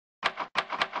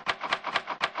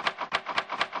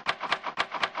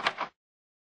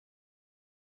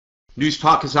News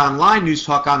Talk is online. News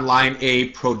Talk Online, a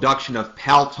production of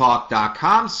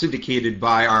Paltalk.com, syndicated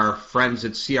by our friends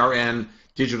at CRN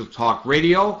Digital Talk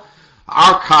Radio,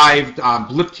 archived on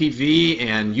Blip TV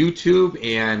and YouTube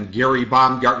and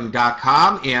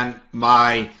GaryBaumgarten.com. And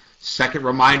my second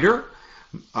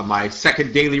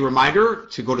daily reminder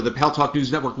to go to the Paltalk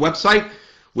News Network website,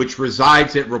 which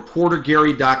resides at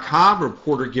reportergary.com,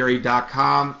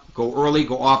 reportergary.com. Go early,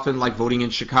 go often, like voting in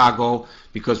Chicago,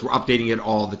 because we're updating it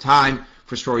all the time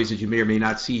for stories that you may or may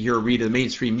not see here or read in the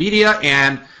mainstream media.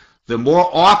 And the more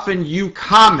often you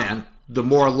comment, the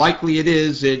more likely it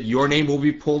is that your name will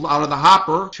be pulled out of the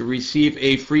hopper to receive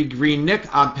a free green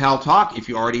nick on Paltalk. If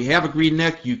you already have a green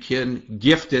nick, you can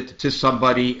gift it to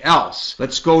somebody else.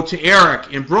 Let's go to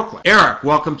Eric in Brooklyn. Eric,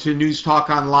 welcome to News Talk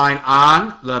Online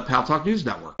on the Paltalk News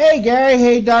Network. Hey, Gary.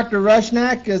 Hey, Dr.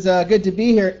 Rushnak. It's good to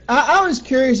be here. I was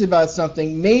curious about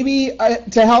something, maybe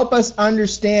to help us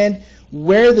understand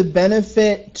where the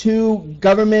benefit to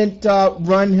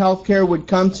government-run healthcare would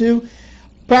come to.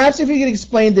 Perhaps if you could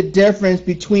explain the difference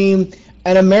between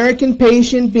an American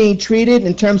patient being treated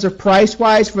in terms of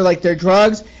price-wise for like their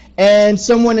drugs and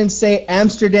someone in, say,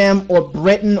 Amsterdam or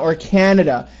Britain or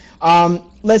Canada.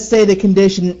 Let's say the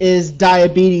condition is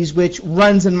diabetes, which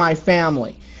runs in my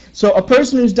family. So a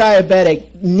person who's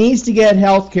diabetic needs to get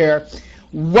health care.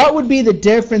 What would be the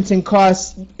difference in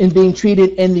costs in being treated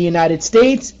in the United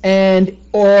States and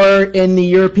or in the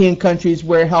European countries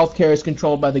where health care is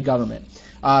controlled by the government?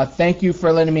 Thank you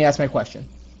for letting me ask my question.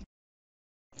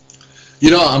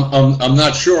 You know, I'm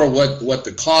not sure what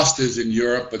the cost is in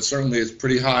Europe, but certainly it's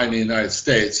pretty high in the United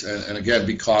States. And again,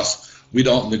 because we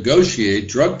don't negotiate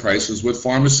drug prices with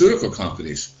pharmaceutical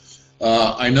companies.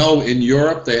 I know in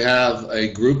Europe they have a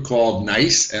group called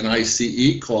NICE,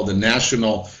 N-I-C-E, called the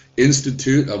National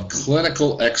Institute of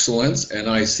Clinical Excellence,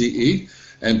 N-I-C-E.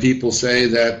 And people say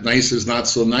that NICE is not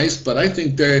so nice, but I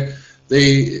think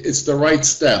it's the right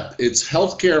step. It's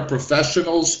healthcare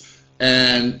professionals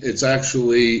and it's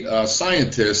actually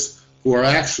scientists who are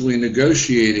actually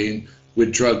negotiating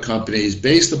with drug companies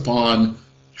based upon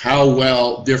how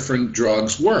well different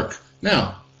drugs work.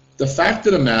 Now, the fact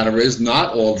of the matter is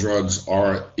not all drugs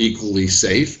are equally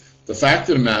safe. The fact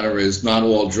of the matter is not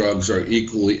all drugs are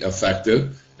equally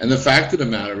effective. And the fact of the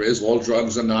matter is all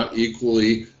drugs are not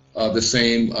equally the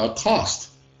same cost.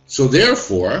 So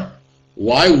therefore,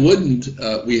 why wouldn't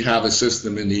we have a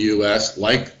system in the U.S.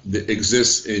 like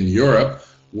exists in Europe,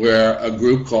 where a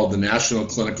group called the National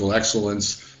Clinical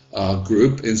Excellence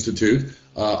Group Institute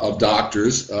of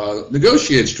Doctors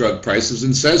negotiates drug prices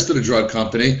and says to the drug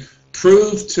company,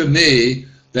 prove to me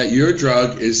that your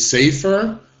drug is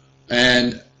safer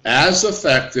and as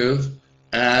effective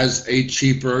as a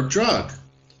cheaper drug.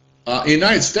 In the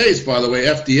United States, by the way,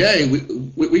 FDA,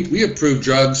 we approve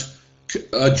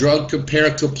a drug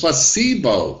compared to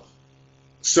placebo.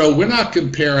 So we're not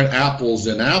comparing apples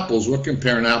and apples, we're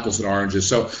comparing apples and oranges.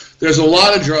 So there's a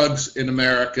lot of drugs in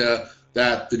America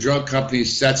that the drug company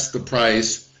sets the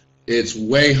price. It's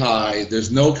way high,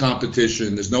 there's no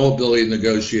competition, there's no ability to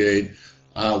negotiate.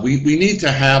 We need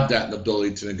to have that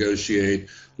ability to negotiate.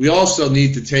 We also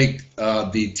need to take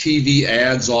the TV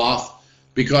ads off,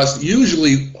 because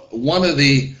usually one of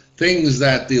the things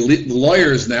that the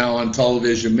lawyers now on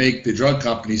television make the drug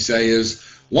companies say is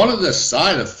one of the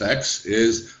side effects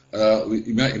is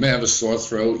you may have a sore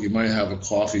throat, you might have a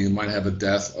cough, you might have a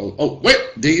death. Oh, wait,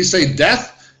 did he say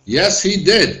death? Yes, he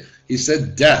did. He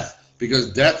said death,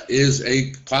 because death is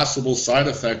a possible side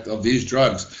effect of these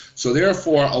drugs. So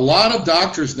therefore, a lot of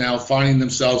doctors now finding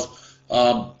themselves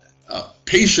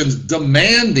patients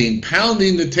demanding,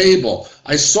 pounding the table.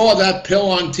 I saw that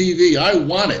pill on TV. I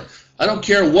want it. I don't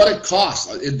care what it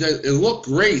costs. It looked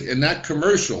great in that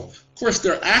commercial. Of course,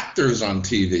 they're actors on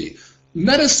TV.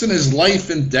 Medicine is life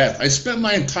and death. I spent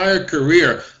my entire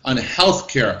career on health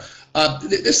care.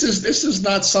 This is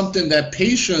not something that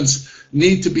patients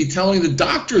need to be telling the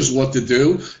doctors what to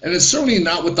do, and it's certainly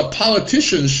not what the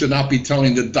politicians should not be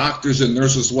telling the doctors and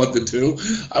nurses what to do.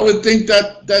 I would think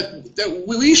that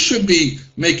we should be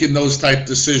making those type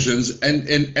decisions, and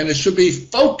it should be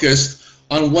focused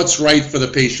on what's right for the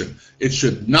patient. It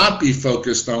should not be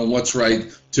focused on what's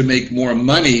right to make more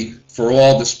money for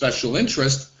all the special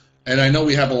interest. And I know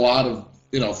we have a lot of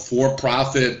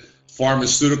for-profit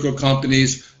pharmaceutical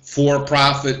companies,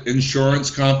 for-profit insurance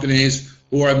companies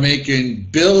who are making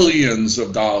billions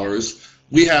of dollars.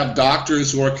 We have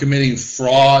doctors who are committing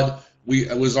fraud.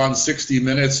 I was on 60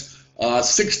 Minutes,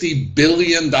 $60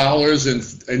 billion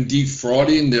in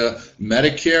defrauding the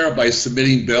Medicare by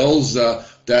submitting bills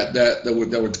that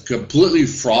were completely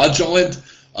fraudulent.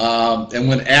 And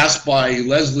when asked by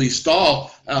Leslie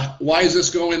Stahl, why is this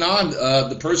going on,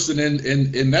 the person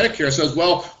in Medicare says,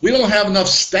 well, we don't have enough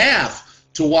staff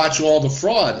to watch all the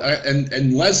fraud.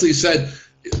 And Leslie said,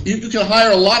 you can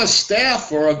hire a lot of staff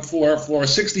for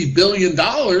 $60 billion.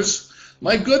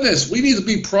 My goodness, we need to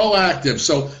be proactive.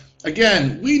 So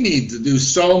again, we need to do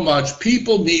so much.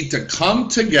 People need to come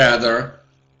together,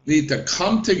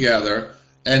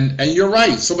 and you're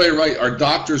right. Somebody right, are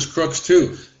doctors crooks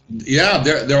too? Yeah,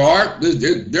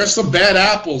 there's some bad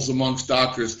apples amongst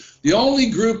doctors. The only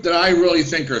group that I really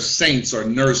think are saints are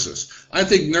nurses. I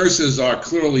think nurses are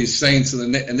clearly saints,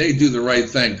 and they do the right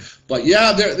thing. But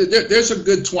yeah, there's a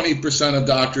good 20% of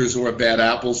doctors who are bad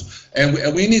apples, and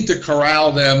we need to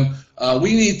corral them.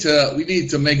 We need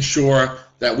to make sure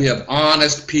that we have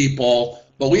honest people,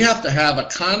 but we have to have a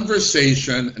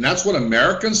conversation, and that's what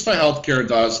Americans for Healthcare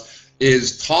does,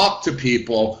 is talk to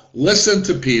people, listen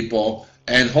to people,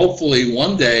 and hopefully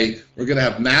one day we're going to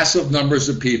have massive numbers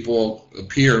of people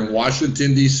appear in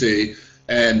Washington, D.C.,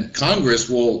 and Congress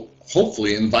will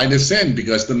hopefully invite us in,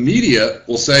 because the media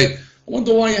will say, I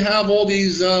wonder why you have all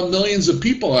these millions of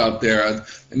people out there,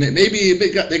 and maybe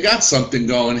they got something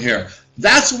going here.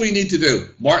 That's what we need to do.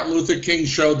 Martin Luther King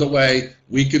showed the way.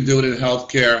 We can do it in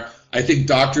healthcare. I think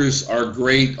doctors are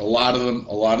great. A lot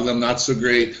of them not so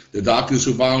great. The doctors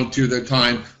who volunteer their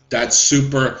time, that's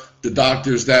super. The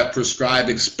doctors that prescribe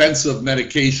expensive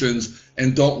medications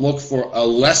and don't look for a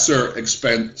lesser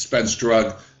expense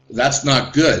drug, that's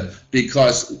not good,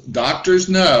 because doctors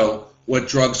know what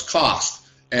drugs cost.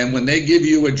 And when they give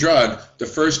you a drug, the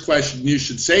first question you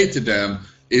should say to them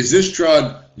is, this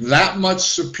drug that much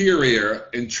superior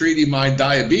in treating my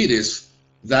diabetes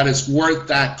that it's worth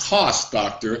that cost,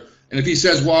 doctor? And if he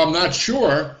says, well, I'm not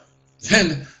sure,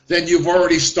 then you've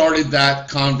already started that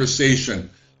conversation.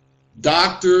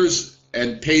 Doctors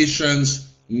and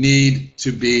patients need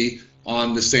to be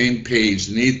on the same page.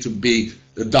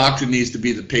 The doctor needs to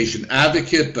be the patient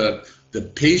advocate, but the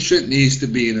patient needs to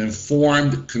be an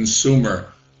informed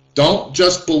consumer. Don't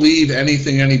just believe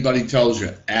anything anybody tells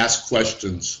you. Ask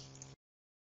questions.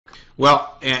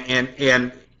 Well,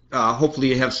 and hopefully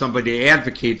you have somebody to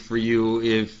advocate for you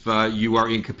if you are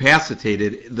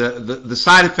incapacitated. The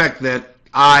side effect that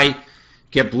I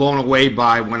get blown away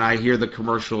by when I hear the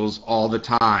commercials all the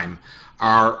time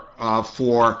are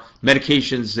for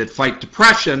medications that fight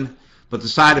depression, but the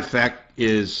side effect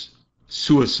is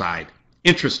suicide.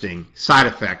 Interesting side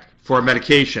effect for a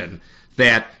medication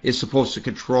that is supposed to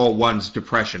control one's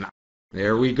depression.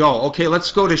 There we go. Okay,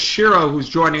 let's go to Shira, who's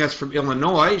joining us from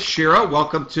Illinois. Shira,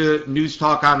 welcome to News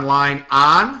Talk Online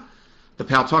on the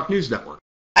Paltalk News Network.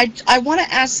 I want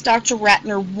to ask Dr.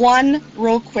 Ratner one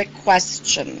real quick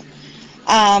question.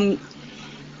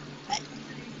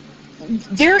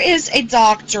 There is a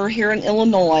doctor here in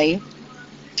Illinois,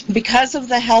 because of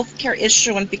the healthcare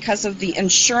issue and because of the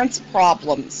insurance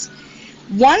problems,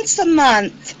 once a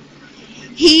month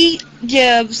he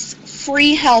gives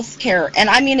free health care, and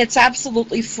I mean it's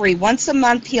absolutely free. Once a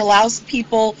month he allows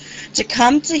people to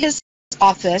come to his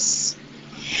office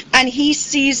and he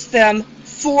sees them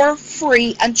for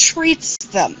free and treats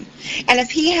them. And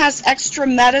if he has extra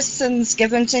medicines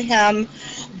given to him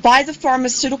by the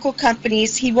pharmaceutical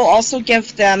companies, he will also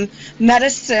give them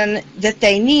medicine that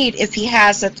they need if he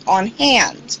has it on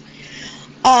hand.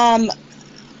 I'm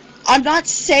not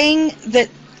saying that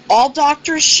all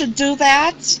doctors should do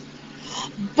that,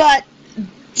 but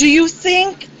do you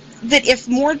think that if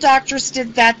more doctors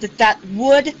did that, that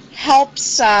would help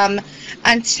some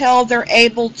until they're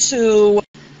able to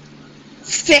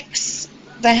fix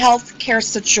the healthcare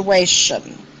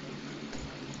situation?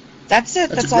 That's it.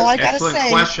 That's all I got to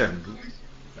say. Excellent question.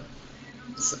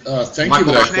 Thank you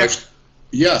for that question.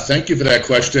 Yeah, thank you for that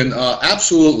question.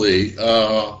 Absolutely.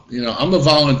 I'm a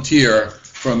volunteer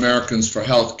for Americans for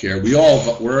Healthcare.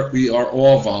 We are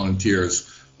all volunteers.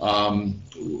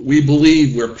 We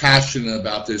believe, we're passionate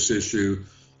about this issue.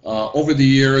 Over the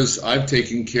years, I've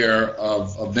taken care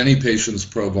of many patients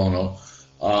pro bono.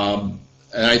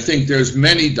 And I think there's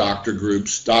many doctor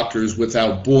groups, Doctors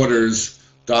Without Borders,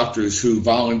 doctors who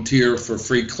volunteer for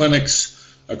free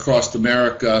clinics across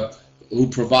America who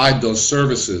provide those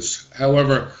services.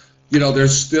 However,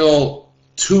 there's still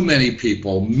too many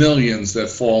people, millions, that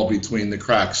fall between the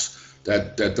cracks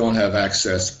that don't have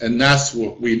access, and that's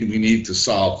what we need to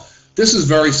solve. This is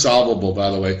very solvable, by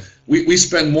the way. We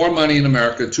spend more money in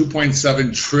America,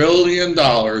 $2.7 trillion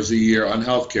a year on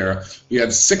healthcare. We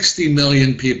have 60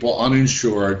 million people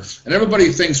uninsured, and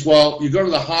everybody thinks, well, you go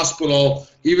to the hospital,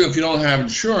 even if you don't have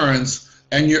insurance,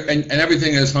 and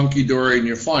everything is hunky-dory and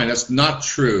you're fine. That's not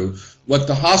true. what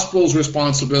the hospital's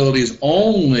responsibility is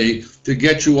only to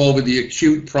get you over the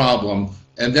acute problem,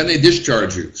 and then they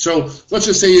discharge you. So let's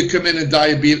just say you come in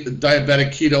diabetic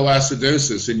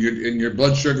ketoacidosis and your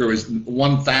blood sugar is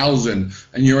 1,000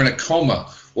 and you're in a coma.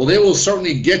 Well, they will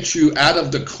certainly get you out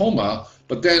of the coma,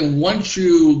 but then once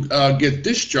you get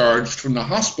discharged from the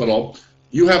hospital,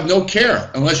 you have no care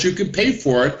unless you can pay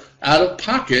for it out of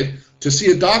pocket to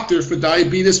see a doctor for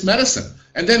diabetes medicine.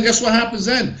 And then guess what happens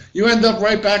then? You end up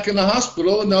right back in the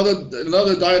hospital, another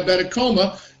diabetic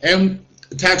coma, and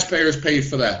taxpayers pay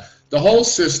for that. The whole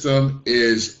system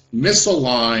is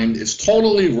misaligned. It's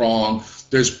totally wrong.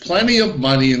 There's plenty of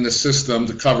money in the system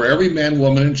to cover every man,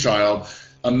 woman, and child.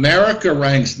 America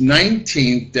ranks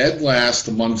 19th, dead last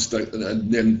amongst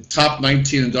the top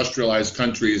 19 industrialized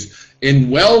countries in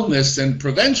wellness and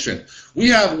prevention. We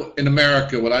have in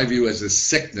America what I view as a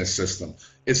sickness system.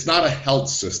 It's not a health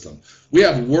system. We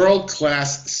have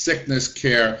world-class sickness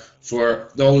care for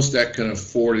those that can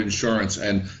afford insurance.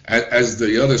 And as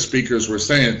the other speakers were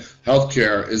saying,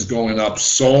 healthcare is going up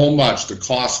so much, the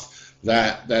cost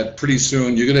that pretty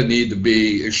soon you're going to need to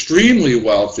be extremely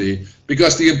wealthy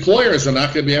because the employers are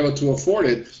not going to be able to afford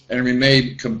it and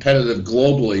remain competitive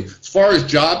globally. As far as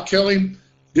job killing,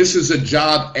 this is a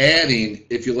job adding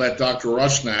if you let Dr.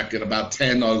 Rushnak and about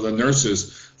 10 other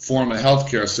nurses form a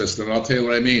healthcare system. And I'll tell you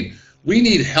what I mean. We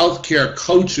need healthcare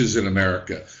coaches in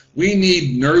America. We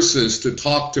need nurses to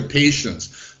talk to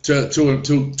patients,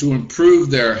 to improve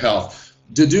their health,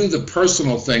 to do the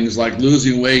personal things like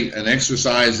losing weight and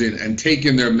exercising and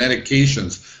taking their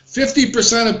medications.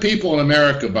 50% of people in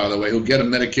America, by the way, who get a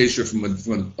medication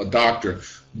from a doctor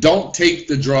don't take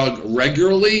the drug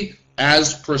regularly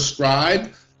as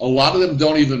prescribed. A lot of them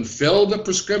don't even fill the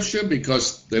prescription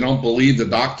because they don't believe the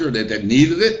doctor that they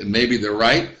needed it, and maybe they're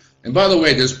right. And by the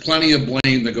way, there's plenty of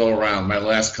blame to go around. My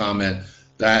last comment,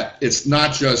 that it's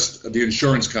not just the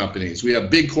insurance companies. We have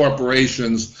big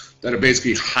corporations that are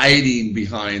basically hiding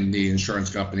behind the insurance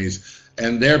companies,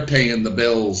 and they're paying the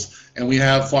bills. And we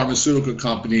have pharmaceutical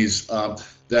companies that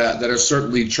are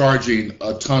certainly charging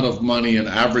a ton of money in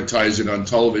advertising on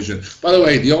television. By the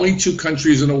way, the only two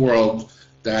countries in the world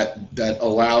that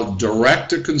allow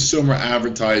direct-to-consumer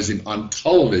advertising on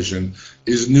television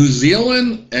is New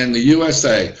Zealand and the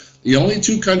USA. The only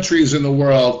two countries in the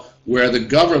world where the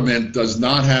government does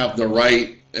not have the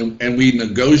right, and we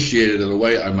negotiated it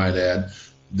away, I might add,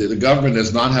 the government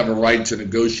does not have a right to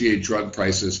negotiate drug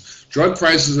prices. Drug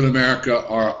prices in America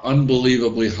are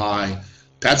unbelievably high.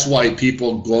 That's why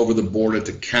people go over the border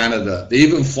to Canada. They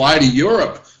even fly to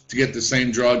Europe to get the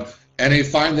same drug, and they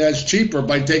find that it's cheaper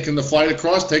by taking the flight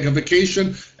across, take a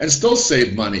vacation, and still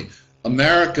save money.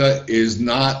 America is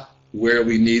not where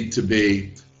we need to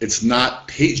be. It's not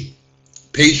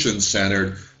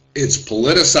patient-centered. It's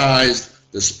politicized.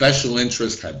 The special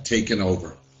interests have taken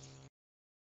over.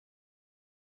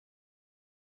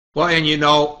 Well, and you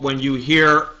know, when you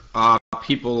hear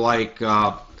people like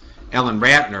Ellen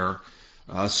Ratner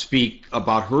speak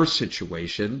about her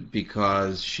situation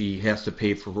because she has to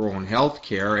pay for her own health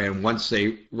care, and once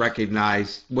they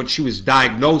recognize when she was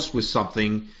diagnosed with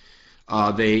something,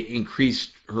 they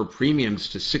increased her premiums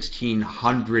to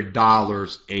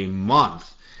 $1,600 a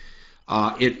month.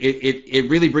 It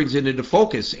really brings it into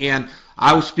focus. And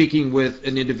I was speaking with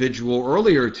an individual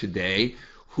earlier today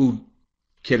who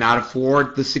cannot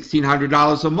afford the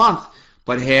 $1,600 a month,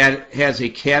 but has a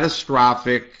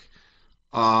catastrophic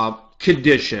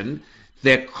condition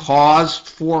that caused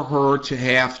for her to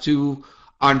have to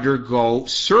undergo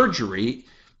surgery,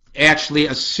 actually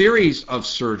a series of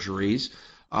surgeries,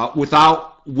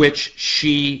 without which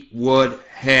she would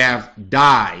have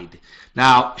died.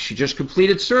 Now, she just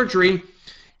completed surgery,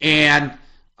 and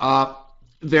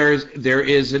there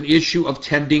is an issue of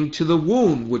tending to the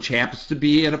wound, which happens to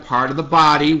be in a part of the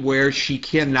body where she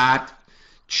cannot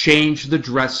change the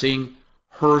dressing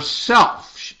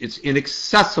herself. It's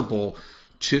inaccessible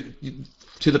to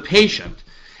the patient.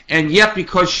 And yet,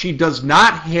 because she does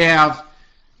not have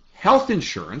health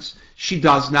insurance, she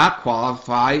does not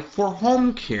qualify for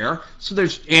home care.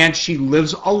 And she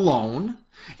lives alone,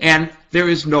 and there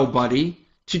is nobody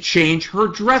to change her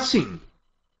dressing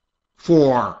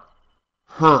for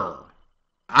her.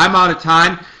 I'm out of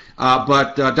time,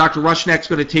 but Dr. Rushnak's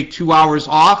going to take 2 hours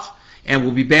off, and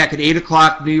we'll be back at 8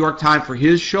 o'clock New York time for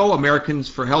his show, Americans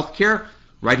for Healthcare,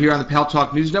 right here on the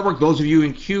Paltalk News Network. Those of you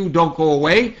in queue, don't go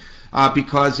away,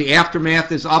 because the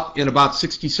aftermath is up in about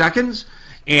 60 seconds.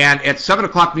 And at 7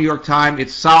 o'clock New York time,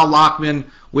 it's Sal Lockman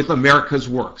with America's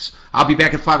Works. I'll be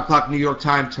back at 5 o'clock New York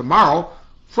time tomorrow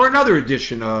for another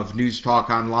edition of News Talk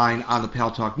Online on the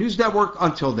Paltalk News Network.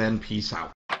 Until then, peace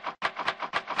out.